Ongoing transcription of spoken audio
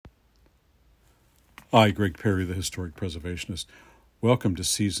Hi, Greg Perry, the Historic Preservationist. Welcome to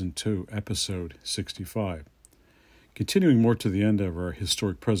Season 2, Episode 65. Continuing more to the end of our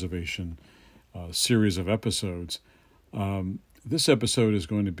historic preservation series of episodes, this episode is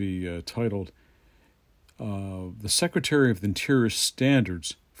going to be titled The Secretary of the Interior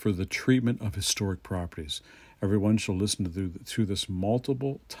Standards for the Treatment of Historic Properties. Everyone shall listen through this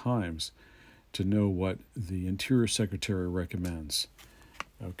multiple times to know what the Interior Secretary recommends.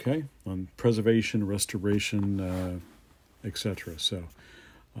 Okay, on preservation, restoration, etc. So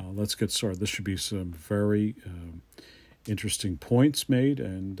let's get started. This should be some very interesting points made,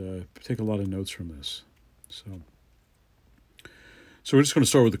 and take a lot of notes from this. So we're just going to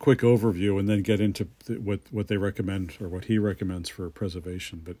start with a quick overview and then get into what they recommend or what he recommends for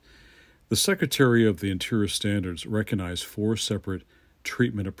preservation. But the Secretary of the Interior Standards recognize 4 separate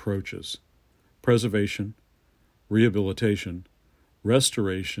treatment approaches: preservation, rehabilitation,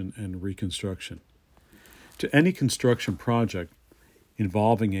 restoration, and reconstruction to any construction project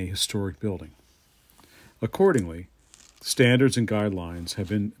involving a historic building. Accordingly, standards and guidelines have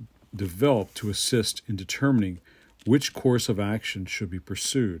been developed to assist in determining which course of action should be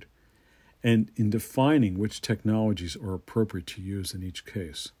pursued and in defining which technologies are appropriate to use in each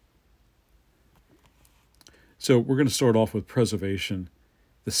case. So we're going to start off with preservation,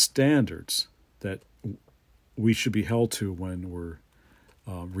 the standards that we should be held to when we're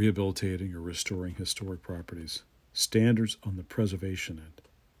rehabilitating or restoring historic properties. Standards on the preservation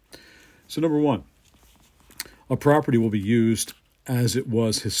end. So number 1, a property will be used as it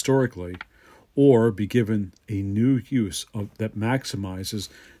was historically or be given a new use that maximizes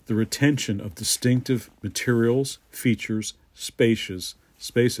the retention of distinctive materials, features, spaces,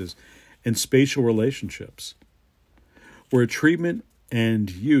 and spatial relationships. Where treatment and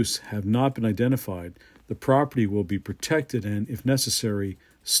use have not been identified, the property will be protected and, if necessary,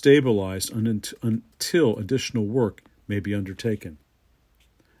 stabilized until additional work may be undertaken.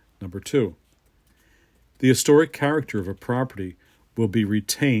 Number 2, the historic character of a property will be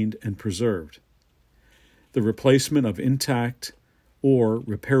retained and preserved. The replacement of intact or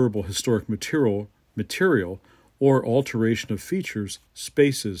repairable historic material or alteration of features,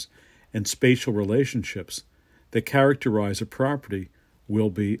 spaces, and spatial relationships that characterize a property will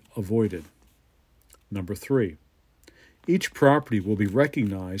be avoided. Number 3, each property will be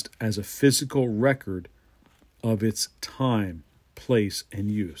recognized as a physical record of its time, place,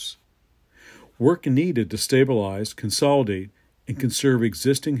 and use. Work needed to stabilize, consolidate, and conserve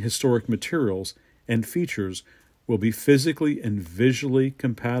existing historic materials and features will be physically and visually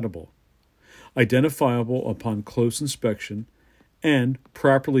compatible, identifiable upon close inspection, and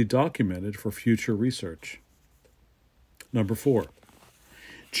properly documented for future research. Number 4,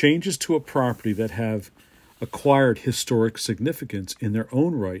 changes to a property that have acquired historic significance in their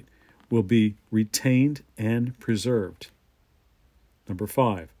own right will be retained and preserved. Number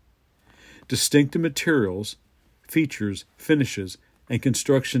 5, distinctive materials, features, finishes, and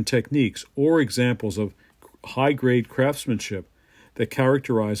construction techniques or examples of high-grade craftsmanship that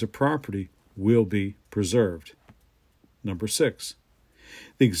characterize a property will be preserved. Number 6,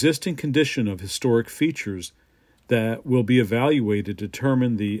 the existing condition of historic features that will be evaluated to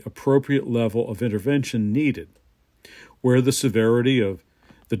determine the appropriate level of intervention needed. Where the severity of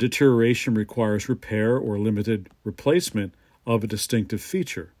the deterioration requires repair or limited replacement of a distinctive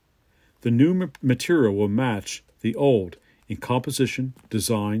feature, the new material will match the old in composition,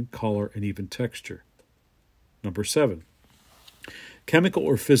 design, color, and even texture. Number 7, chemical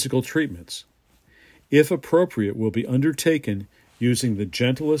or physical treatments, if appropriate, will be undertaken using the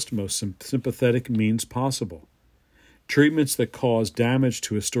gentlest, most sympathetic means possible. Treatments that cause damage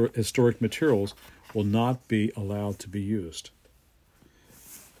to historic materials will not be allowed to be used.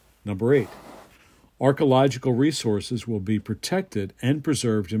 Number 8, archaeological resources will be protected and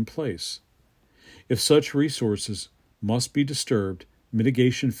preserved in place. If such resources must be disturbed,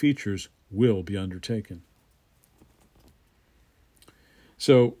 mitigation features will be undertaken.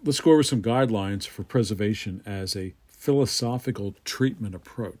 So let's go over some guidelines for preservation as a philosophical treatment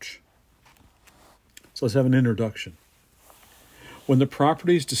approach. So let's have an introduction. When the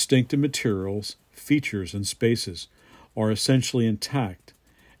property's distinctive materials, features, and spaces are essentially intact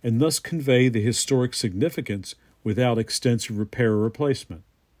and thus convey the historic significance without extensive repair or replacement.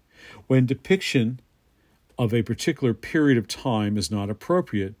 When depiction of a particular period of time is not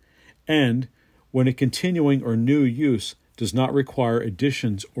appropriate, and when a continuing or new use does not require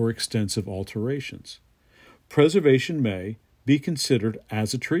additions or extensive alterations. Preservation may be considered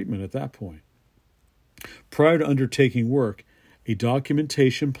as a treatment at that point. Prior to undertaking work, a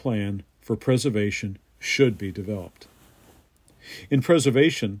documentation plan for preservation should be developed. In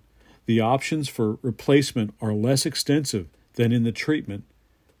preservation, The options for replacement are less extensive than in the treatment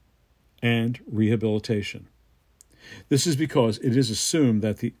and rehabilitation. This is because it is assumed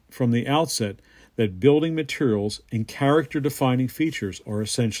that from the outset that building materials and character-defining features are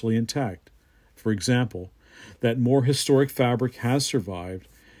essentially intact. For example, that more historic fabric has survived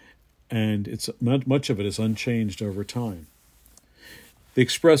and much of it is unchanged over time. The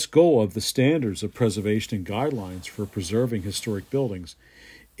express goal of the standards of preservation and guidelines for preserving historic buildings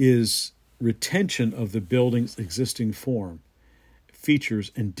is retention of the building's existing form,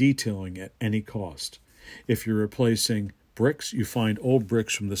 features, and detailing at any cost. If you're replacing bricks, you find old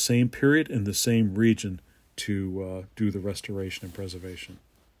bricks from the same period in the same region to do the restoration and preservation.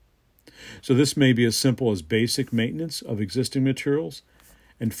 So this may be as simple as basic maintenance of existing materials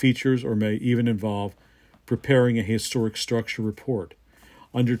and features, or may even involve preparing a historic structure report,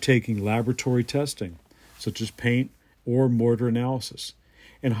 undertaking laboratory testing, such as paint or mortar analysis,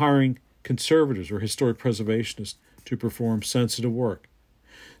 and hiring conservators or historic preservationists to perform sensitive work,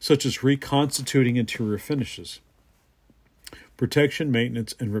 such as reconstituting interior finishes. Protection,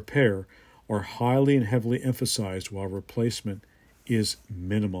 maintenance, and repair are highly and heavily emphasized, while replacement is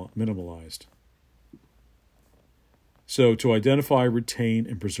minimalized. So, to identify, retain,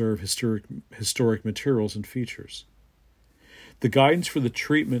 and preserve historic materials and features. The guidance for the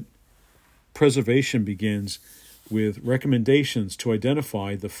treatment preservation begins with recommendations to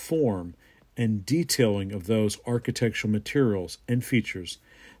identify the form and detailing of those architectural materials and features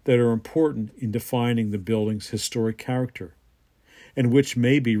that are important in defining the building's historic character, and which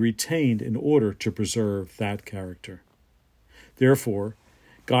may be retained in order to preserve that character. Therefore,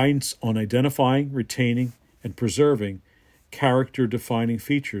 guidance on identifying, retaining, and preserving character-defining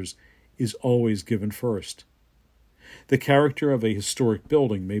features is always given first. The character of a historic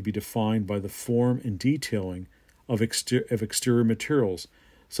building may be defined by the form and detailing of exterior materials,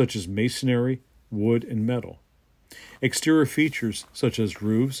 such as masonry, wood, and metal. Exterior features such as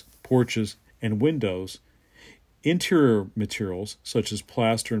roofs, porches, and windows, interior materials such as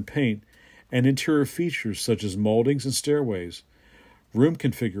plaster and paint, and interior features such as moldings and stairways, room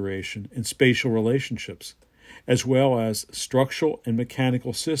configuration, and spatial relationships, as well as structural and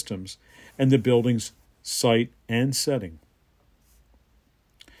mechanical systems and the building's site and setting.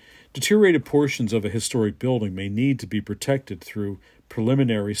 Deteriorated portions of a historic building may need to be protected through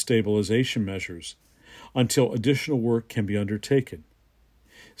preliminary stabilization measures until additional work can be undertaken.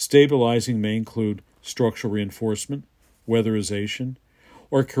 Stabilizing may include structural reinforcement, weatherization,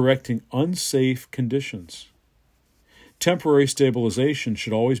 or correcting unsafe conditions. Temporary stabilization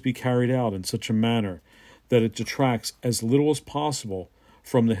should always be carried out in such a manner that it detracts as little as possible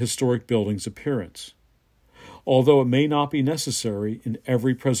from the historic building's appearance. Although it may not be necessary in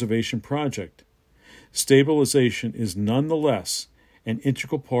every preservation project, stabilization is nonetheless an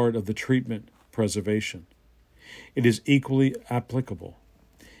integral part of the treatment preservation. It is equally applicable,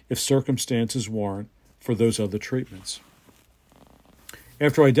 if circumstances warrant, for those other treatments.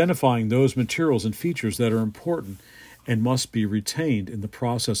 After identifying those materials and features that are important and must be retained in the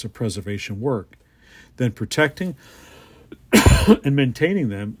process of preservation work, then protecting and maintaining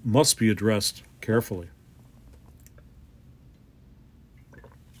them must be addressed carefully.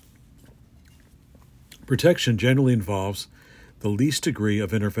 Protection generally involves the least degree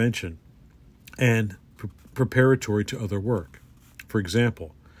of intervention and preparatory to other work. For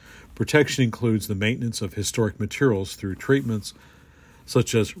example, protection includes the maintenance of historic materials through treatments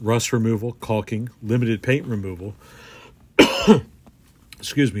such as rust removal, caulking, limited paint removal, and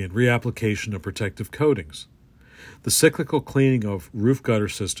reapplication of protective coatings. The cyclical cleaning of roof gutter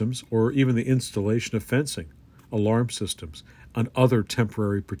systems, or even the installation of fencing, alarm systems, and other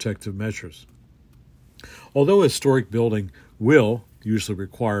temporary protective measures. Although a historic building will usually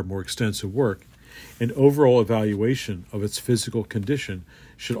require more extensive work, an overall evaluation of its physical condition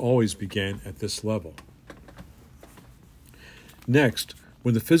should always begin at this level. Next,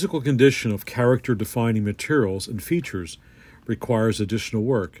 when the physical condition of character-defining materials and features requires additional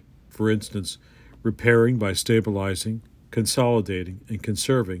work, for instance, repairing by stabilizing, consolidating, and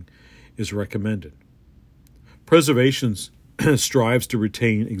conserving, is recommended. Preservation strives to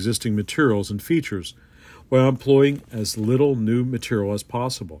retain existing materials and features while employing as little new material as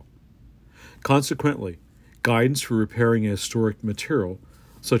possible. Consequently, guidance for repairing a historic material,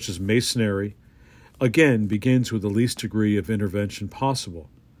 such as masonry, again begins with the least degree of intervention possible,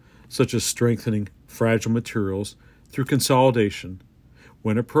 such as strengthening fragile materials through consolidation,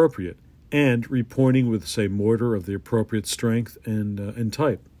 when appropriate, and repointing with, say, mortar of the appropriate strength and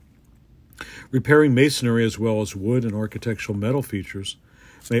type. Repairing masonry as well as wood and architectural metal features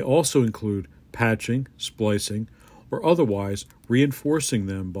may also include patching, splicing, or otherwise reinforcing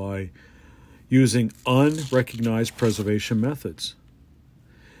them by using unrecognized preservation methods.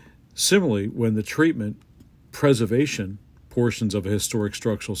 Similarly, when the treatment preservation portions of a historic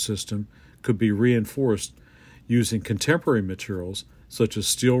structural system could be reinforced using contemporary materials such as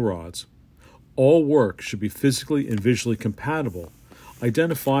steel rods, all work should be physically and visually compatible,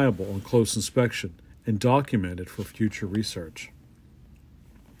 identifiable on close inspection, and documented for future research.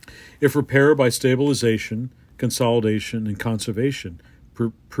 If repair by stabilization, consolidation, and conservation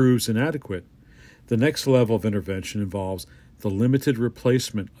proves inadequate, the next level of intervention involves the limited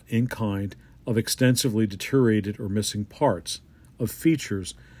replacement in kind of extensively deteriorated or missing parts of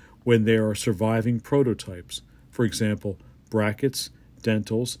features when they are surviving prototypes, for example, brackets,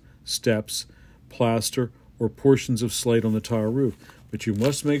 dentils, steps, plaster, or portions of slate on the tile roof. But you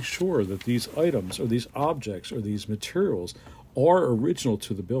must make sure that these items or these objects or these materials are original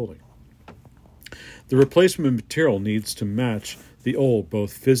to the building. The replacement material needs to match the old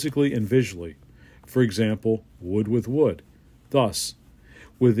both physically and visually. For example, wood with wood. Thus,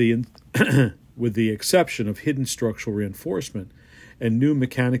 with the exception of hidden structural reinforcement and new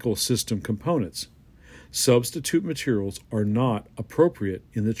mechanical system components, substitute materials are not appropriate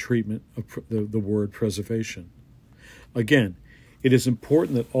in the treatment of the word preservation. Again, it is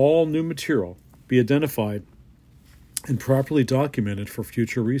important that all new material be identified and properly documented for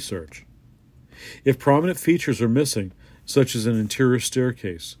future research. If prominent features are missing, such as an interior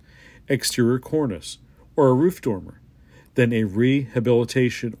staircase, exterior cornice, or a roof dormer, then a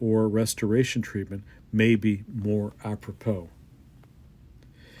rehabilitation or restoration treatment may be more apropos.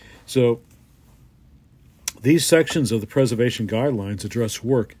 So, these sections of the preservation guidelines address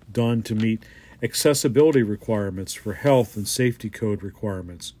work done to meet accessibility requirements for health and safety code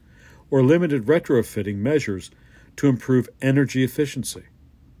requirements, or limited retrofitting measures to improve energy efficiency.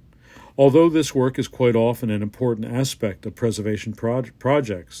 Although this work is quite often an important aspect of preservation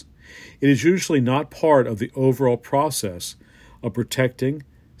projects, it is usually not part of the overall process of protecting,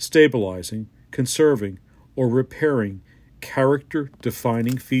 stabilizing, conserving, or repairing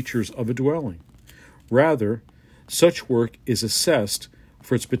character-defining features of a dwelling. Rather, such work is assessed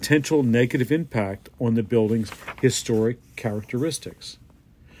for its potential negative impact on the building's historic characteristics.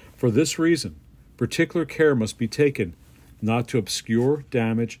 For this reason, particular care must be taken not to obscure,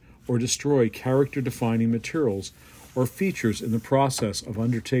 damage, or destroy character-defining materials or features in the process of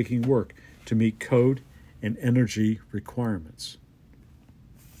undertaking work to meet code and energy requirements.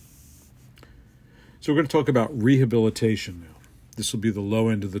 So we're going to talk about rehabilitation now. This will be the low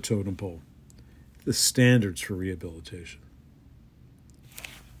end of the totem pole. The standards for rehabilitation.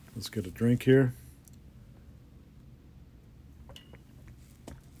 Let's get a drink here.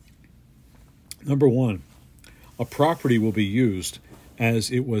 Number one, a property will be used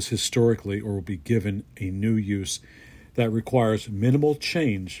as it was historically or will be given a new use that requires minimal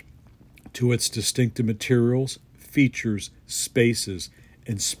change to its distinctive materials, features, spaces,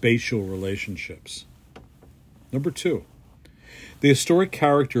 and spatial relationships. Number two, the historic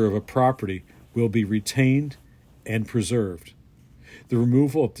character of a property will be retained and preserved. The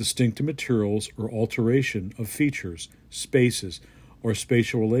removal of distinctive materials or alteration of features, spaces, or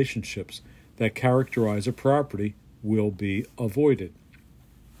spatial relationships that characterize a property will be avoided.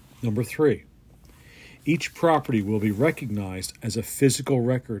 Number three, each property will be recognized as a physical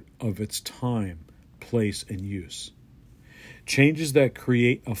record of its time, place, and use. Changes that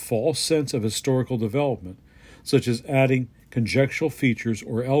create a false sense of historical development, such as adding conjectural features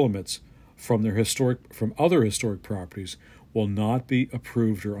or elements from other historic properties, will not be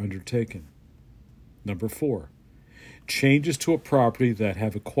approved or undertaken. Number four, changes to a property that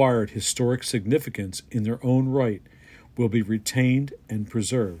have acquired historic significance in their own right will be retained and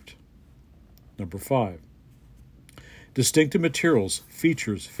preserved. Number five, distinctive materials,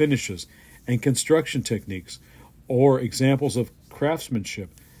 features, finishes, and construction techniques, or examples of craftsmanship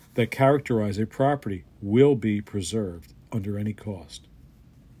that characterize a property will be preserved under any cost.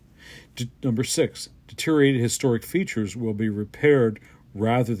 Number six, deteriorated historic features will be repaired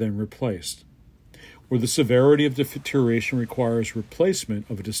rather than replaced. Where the severity of deterioration requires replacement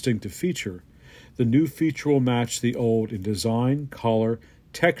of a distinctive feature, the new feature will match the old in design, color,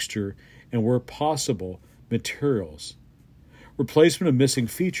 texture, and where possible, materials. Replacement of missing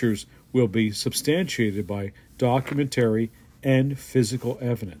features will be substantiated by documentary and physical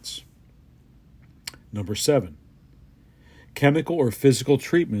evidence. Number seven, chemical or physical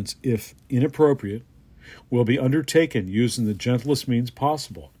treatments, if inappropriate, will be undertaken using the gentlest means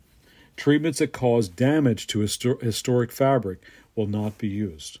possible. Treatments that cause damage to historic fabric will not be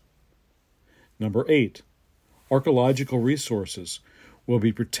used. Number eight, archaeological resources will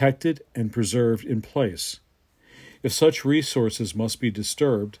be protected and preserved in place. If such resources must be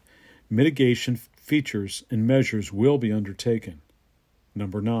disturbed, mitigation features and measures will be undertaken.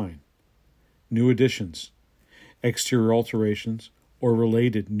 Number 9. New additions, exterior alterations, or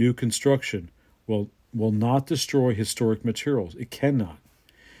related new construction will not destroy historic materials. It cannot.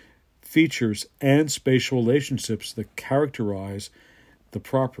 Features and spatial relationships that characterize the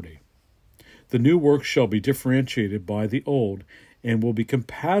property. The new work shall be differentiated by the old and will be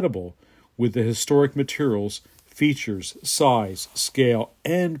compatible with the historic materials, features, size, scale,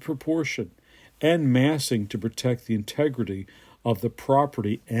 and proportion, and massing to protect the integrity of the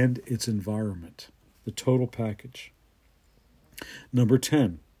property and its environment. The total package. Number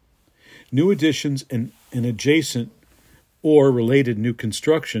 10. New additions and adjacent or related new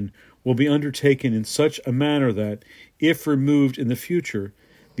construction will be undertaken in such a manner that, if removed in the future,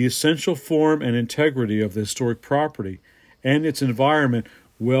 the essential form and integrity of the historic property and its environment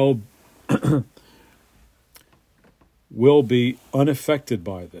will be unaffected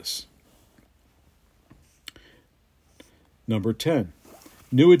by this. Number 10.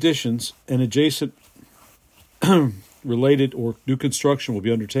 New additions and adjacent related or new construction will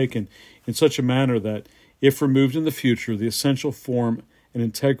be undertaken in such a manner that, if removed in the future, the essential form and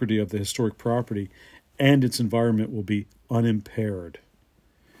integrity of the historic property and its environment will be unimpaired.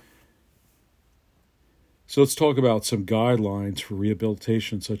 So let's talk about some guidelines for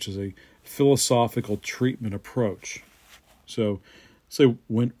rehabilitation, such as a philosophical treatment approach. So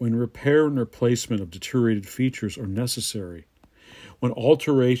when repair and replacement of deteriorated features are necessary, when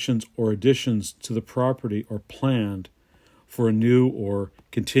alterations or additions to the property are planned for a new or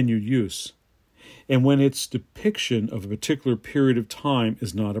continued use, and when its depiction of a particular period of time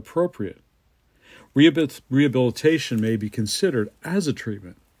is not appropriate. Rehabilitation may be considered as a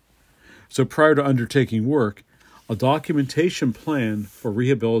treatment. So prior to undertaking work, a documentation plan for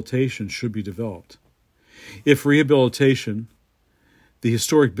rehabilitation should be developed. If rehabilitation, the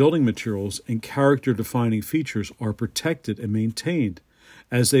historic building materials and character-defining features are protected and maintained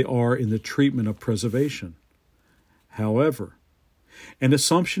as they are in the treatment of preservation. However, an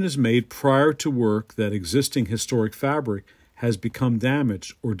assumption is made prior to work that existing historic fabric has become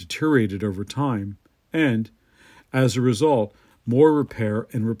damaged or deteriorated over time, and, as a result, more repair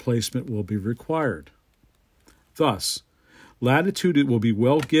and replacement will be required. Thus, latitude will be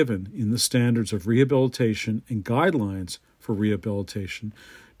well given in the standards of rehabilitation and guidelines for rehabilitation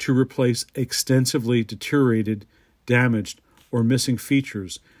to replace extensively deteriorated, damaged, or missing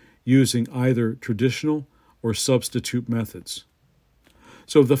features using either traditional or substitute methods.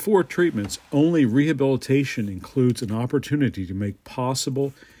 So of the 4 treatments, only rehabilitation includes an opportunity to make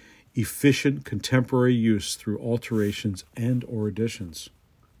possible efficient contemporary use through alterations and or additions.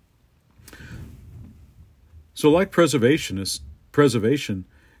 So like preservation,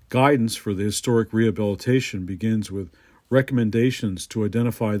 guidance for the historic rehabilitation begins with recommendations to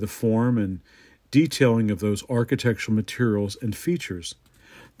identify the form and detailing of those architectural materials and features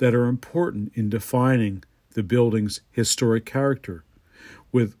that are important in defining the building's historic character,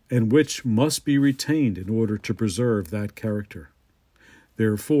 and which must be retained in order to preserve that character.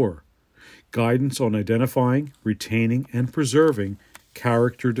 Therefore, guidance on identifying, retaining, and preserving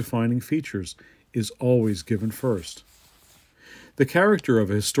character-defining features is always given first. The character of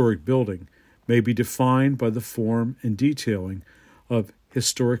a historic building may be defined by the form and detailing of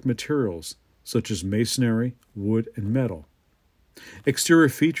historic materials, such as masonry, wood, and metal. Exterior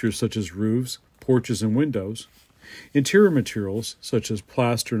features such as roofs, porches, and windows. Interior materials such as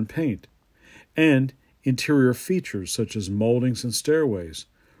plaster and paint. And interior features such as moldings and stairways,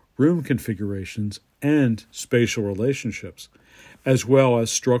 room configurations, and spatial relationships, as well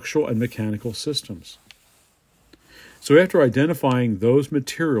as structural and mechanical systems. So after identifying those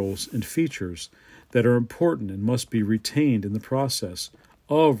materials and features that are important and must be retained in the process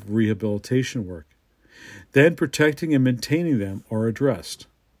of rehabilitation work, then protecting and maintaining them are addressed.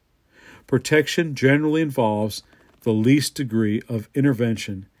 Protection generally involves the least degree of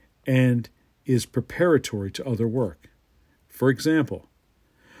intervention and is preparatory to other work. For example,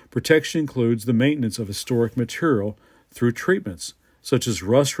 protection includes the maintenance of historic material through treatments such as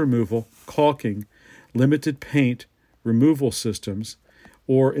rust removal, caulking, limited paint removal systems,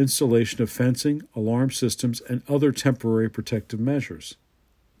 or installation of fencing, alarm systems, and other temporary protective measures.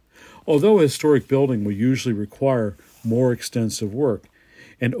 Although a historic building will usually require more extensive work,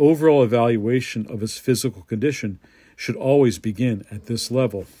 an overall evaluation of its physical condition should always begin at this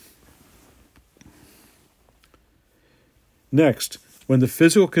level. Next, when the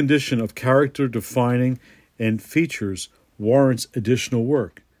physical condition of character defining and features warrants additional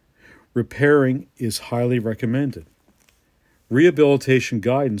work, repairing is highly recommended. Rehabilitation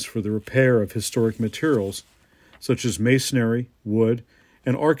guidance for the repair of historic materials, such as masonry, wood,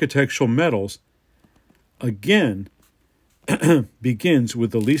 and architectural metals, again, begins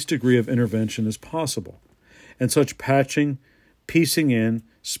with the least degree of intervention as possible, and such patching, piecing in,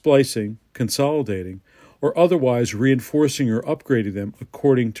 splicing, consolidating, or otherwise reinforcing or upgrading them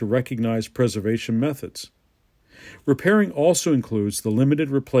according to recognized preservation methods. Repairing also includes the limited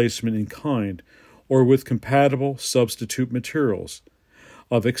replacement in kind or with compatible substitute materials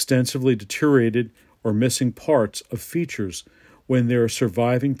of extensively deteriorated or missing parts of features when there are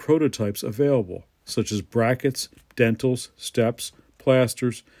surviving prototypes available, such as brackets, dentils, steps,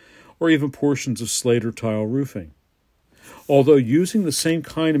 plasters, or even portions of slate or tile roofing. Although using the same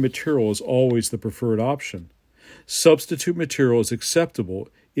kind of material is always the preferred option, substitute material is acceptable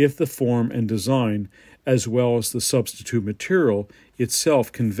if the form and design, as well as the substitute material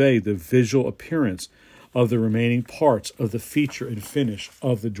itself, convey the visual appearance of the remaining parts of the feature and finish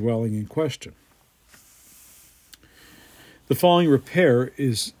of the dwelling in question. The following repair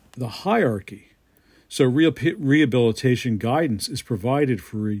is the hierarchy. So rehabilitation guidance is provided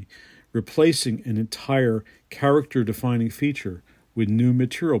for replacing an entire character-defining feature with new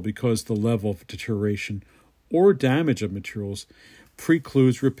material because the level of deterioration or damage of materials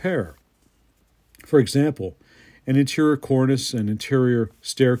precludes repair. For example, an interior cornice, an interior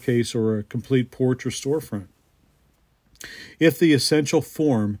staircase, or a complete porch or storefront. If the essential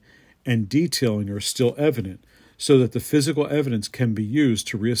form and detailing are still evident, so that the physical evidence can be used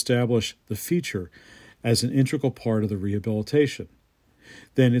to reestablish the feature as an integral part of the rehabilitation,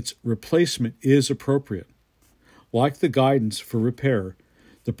 then its replacement is appropriate. Like the guidance for repair,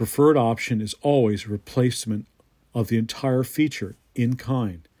 the preferred option is always replacement of the entire feature in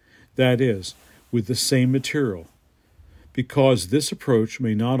kind, that is, with the same material, because this approach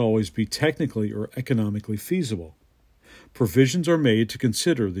may not always be technically or economically feasible. Provisions are made to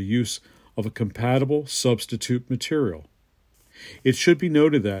consider the use of a compatible substitute material. It should be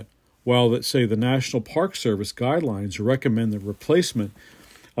noted that, while the National Park Service guidelines recommend the replacement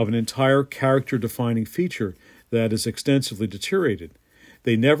of an entire character-defining feature that is extensively deteriorated,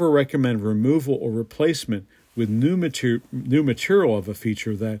 they never recommend removal or replacement with new material of a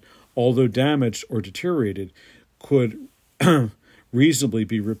feature that, although damaged or deteriorated, could reasonably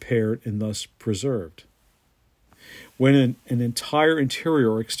be repaired and thus preserved. When an entire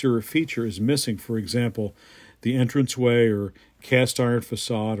interior or exterior feature is missing, for example, the entranceway or cast iron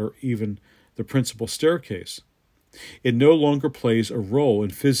facade or even the principal staircase, it no longer plays a role in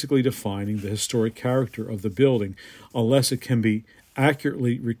physically defining the historic character of the building unless it can be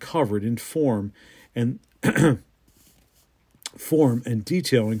accurately recovered in form and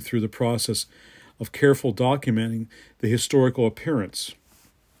detailing through the process of careful documenting the historical appearance.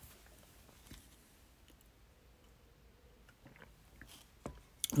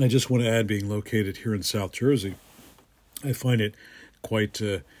 I just want to add, being located here in South Jersey, I find it quite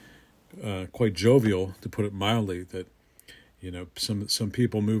jovial, to put it mildly, that some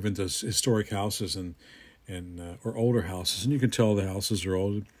people move into historic houses and or older houses, and you can tell the houses are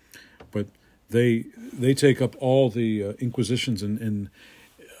old, but they take up all the inquisitions and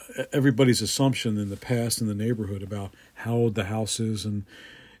everybody's assumption in the past in the neighborhood about how old the house is and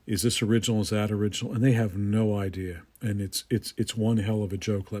is this original, is that original, and they have no idea. And it's one hell of a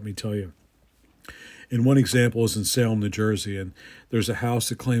joke, let me tell you. And one example is in Salem, New Jersey, and there's a house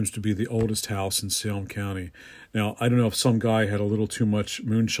that claims to be the oldest house in Salem County. Now, I don't know if some guy had a little too much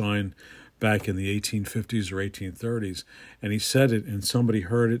moonshine back in the 1850s or 1830s, and he said it, and somebody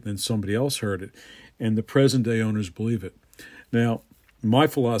heard it, and then somebody else heard it, and the present-day owners believe it. Now, my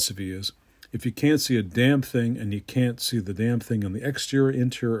philosophy is, if you can't see a damn thing and you can't see the damn thing on the exterior,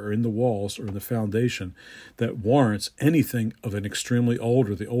 interior, or in the walls or in the foundation that warrants anything of an extremely old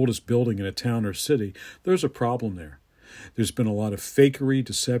or the oldest building in a town or city, there's a problem there. There's been a lot of fakery,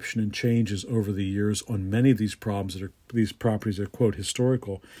 deception, and changes over the years on many of these these properties that are, quote,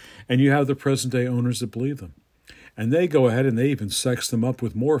 historical, and you have the present-day owners that believe them. And they go ahead and they even sex them up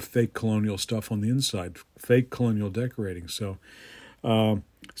with more fake colonial stuff on the inside, fake colonial decorating. So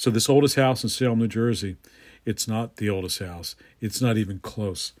this oldest house in Salem, New Jersey, it's not the oldest house. It's not even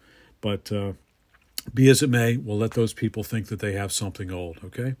close. But be as it may, we'll let those people think that they have something old,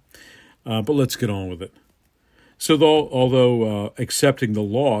 okay? But let's get on with it. So although accepting the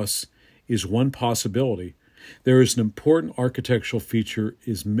loss is one possibility, there is an important architectural feature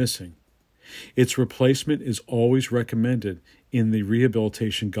is missing. Its replacement is always recommended in the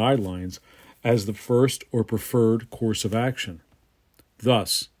rehabilitation guidelines as the first or preferred course of action.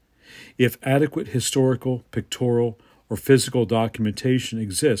 Thus, if adequate historical, pictorial, or physical documentation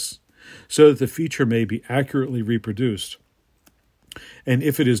exists so that the feature may be accurately reproduced, and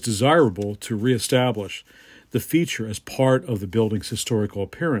if it is desirable to reestablish the feature as part of the building's historical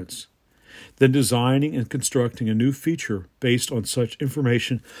appearance, then designing and constructing a new feature based on such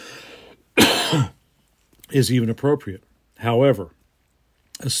information is even appropriate. However,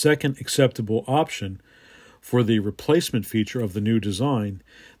 a second acceptable option for the replacement feature of the new design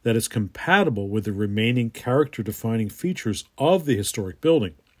that is compatible with the remaining character-defining features of the historic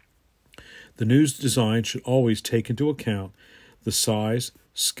building. The new design should always take into account the size,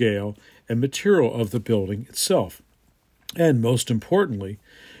 scale, and material of the building itself, and most importantly,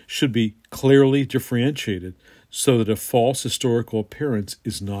 should be clearly differentiated so that a false historical appearance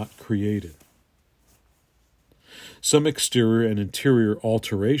is not created. Some exterior and interior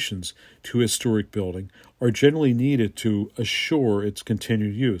alterations to a historic building are generally needed to assure its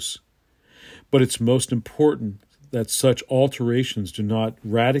continued use, but it's most important that such alterations do not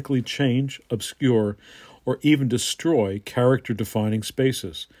radically change, obscure, or even destroy character-defining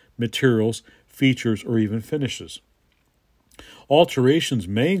spaces, materials, features, or even finishes. Alterations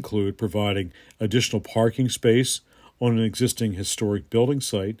may include providing additional parking space on an existing historic building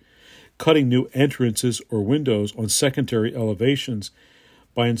site, cutting new entrances or windows on secondary elevations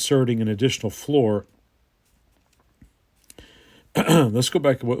by inserting an additional floor. Let's go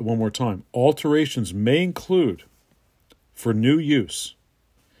back one more time. Alterations may include, for new use,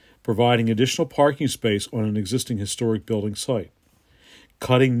 providing additional parking space on an existing historic building site,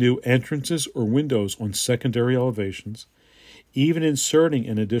 cutting new entrances or windows on secondary elevations, even inserting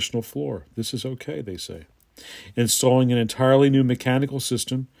an additional floor. This is okay, they say. Installing an entirely new mechanical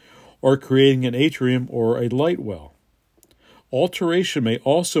system, or creating an atrium or a light well. Alteration may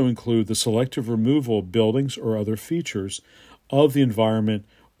also include the selective removal of buildings or other features of the environment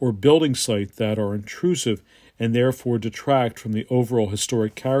or building site that are intrusive and therefore detract from the overall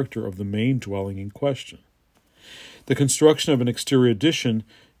historic character of the main dwelling in question. The construction of an exterior addition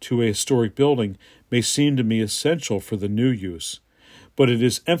to a historic building may seem to me essential for the new use, but it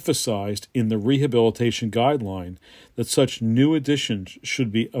is emphasized in the rehabilitation guideline that such new additions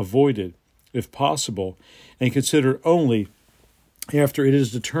should be avoided, if possible, and considered only after it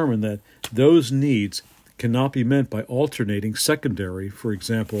is determined that those needs cannot be met by alternating secondary, for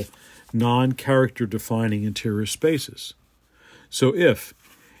example, non-character defining interior spaces. So if,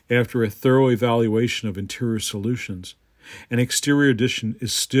 after a thorough evaluation of interior solutions, an exterior addition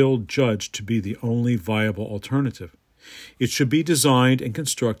is still judged to be the only viable alternative, it should be designed and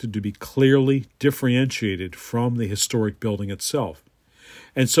constructed to be clearly differentiated from the historic building itself,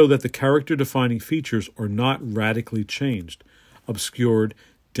 and so that the character-defining features are not radically changed, obscured,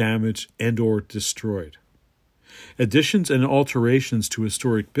 damaged, and/or destroyed. Additions and alterations to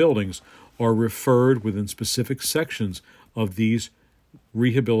historic buildings are referred within specific sections of these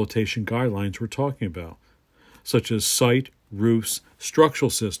rehabilitation guidelines we're talking about, such as site, roofs,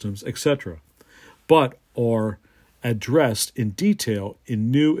 structural systems, etc., but are addressed in detail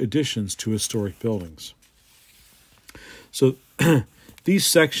in new additions to historic buildings. So these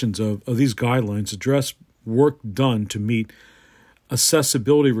sections of these guidelines address work done to meet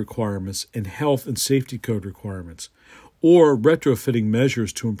accessibility requirements and health and safety code requirements, or retrofitting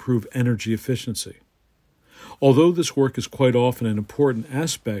measures to improve energy efficiency. Although this work is quite often an important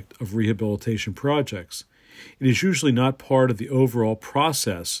aspect of rehabilitation projects, it is usually not part of the overall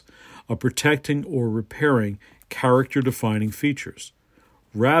process of protecting or repairing character-defining features.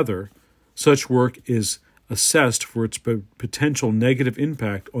 Rather, such work is assessed for its potential negative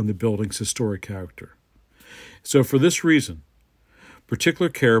impact on the building's historic character. So for this reason, particular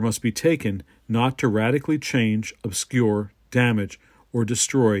care must be taken not to radically change, obscure, damage, or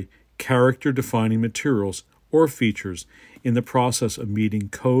destroy character-defining materials or features in the process of meeting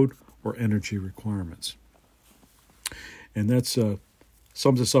code or energy requirements. And that's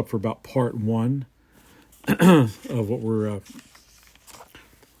sums us up for about part one of what we're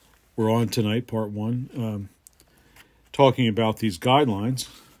on tonight, part one, talking about these guidelines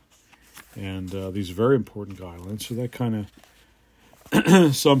and these very important guidelines. So that kind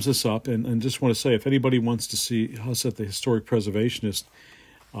of sums us up. And just want to say, if anybody wants to see us at the Historic Preservationist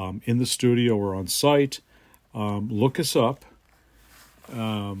in the studio or on site, look us up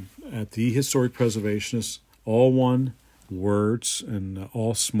at the Historic Preservationist, all one words and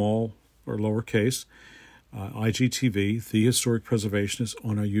all small or lowercase, IGTV, The Historic Preservationist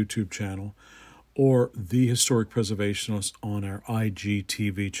on our YouTube channel, or The Historic Preservationist on our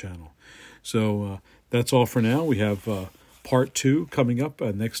IGTV channel. So that's all for now. We have part two coming up,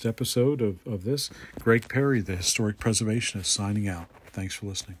 next episode of this. Greg Perry, The Historic Preservationist, signing out. Thanks for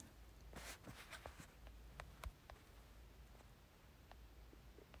listening.